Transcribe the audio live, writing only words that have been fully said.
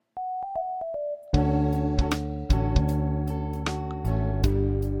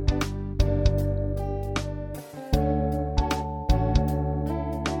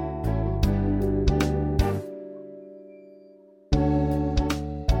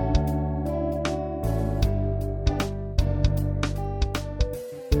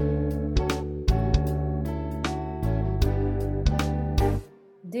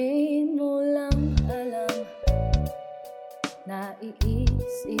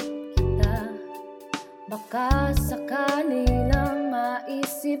Baka sakali lang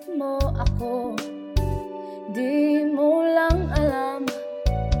maisip mo ako, di mo lang alam.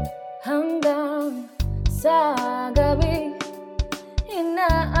 Hanggang sa gabi,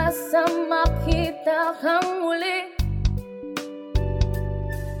 inaasam makita kang muli.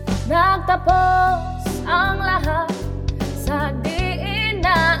 Nagtapos ang lahat sa di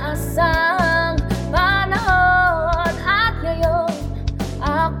inaasang panahon. At ngayon,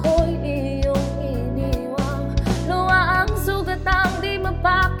 ako'y iyong iniwang. Luwa ang sugat ang di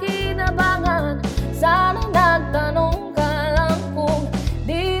mapakinabangan. Sana nagtanong ka lang kung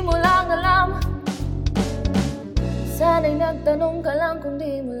di mo lang alam. Sana'y nagtanong ka lang kung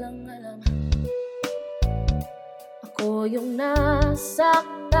di mo lang alam. Ako yung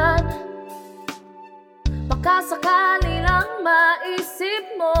nasaktan. Baka sakali lang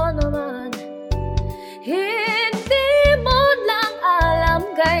maisip mo naman. Hindi mo lang alam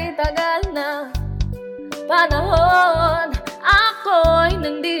kay tagal na panahon. Ako'y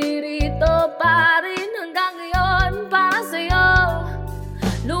nandirito pa rin hanggang ngayon para sa'yo.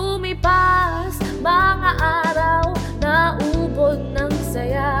 Lumipas mga araw na ubod ng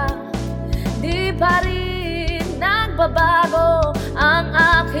saya, di pa rin nagbabago ang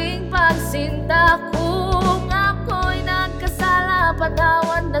aking pagsinta. Kung ako'y nagkasala,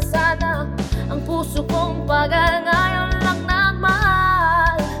 patawad na sana. Ang puso kong pagal ngayon lang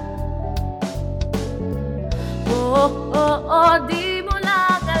nagmahal. Di mo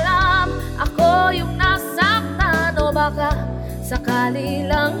lang alam. Ako yung nasaktan. O baka sakali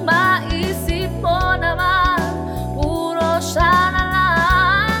lang maisip mo naman, puro siya na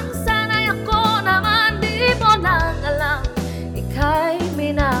lang. Sana'y ako naman di mo lang alam. Ika'y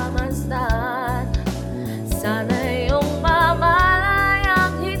minamasdan. Sana yung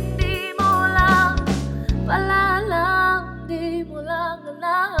mamalayang hindi mo lang pala lang, di mo lang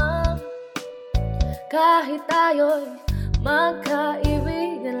alam. Kahit tayo'y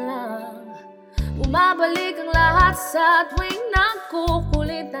magkaibigan lang, bumabalik ang lahat sa tuwing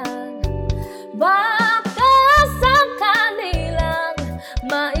nagkukulitan. Baka sakali lang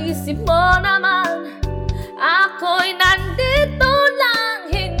maisip mo naman, ako'y nandito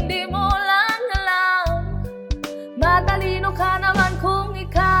lang, hindi mo lang alam. Matalino ka naman kung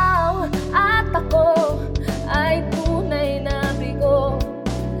ikaw at ako ay tunay na bigo.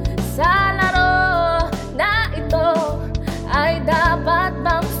 Sa laro na ito ay dapat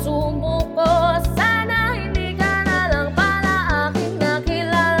bang sumuko? Sana hindi ka na lang pala aking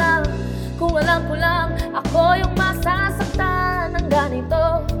nakilala. Kung alam ko lang ako yung masasaktan ng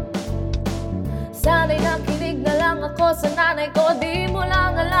ganito, sana'y nakinig na lang ako sa nanay ko. Di mo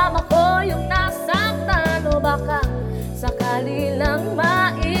lang alam ako yung nasaktan. O baka sakali lang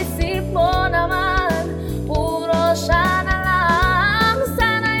maisip mo naman, puro siya na lang.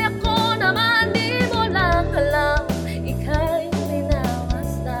 Sana'y ako naman di mo lang alam. Ika'y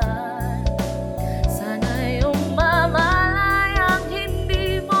minamasdan. Sana yung mamalayang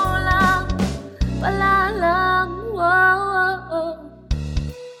hindi mo lang pala lang.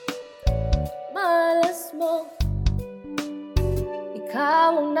 Malas mo,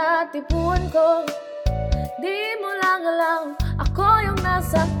 ikaw ang natipuan ko. Di mo lang alam, ako yung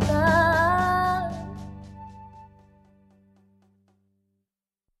nasaktan.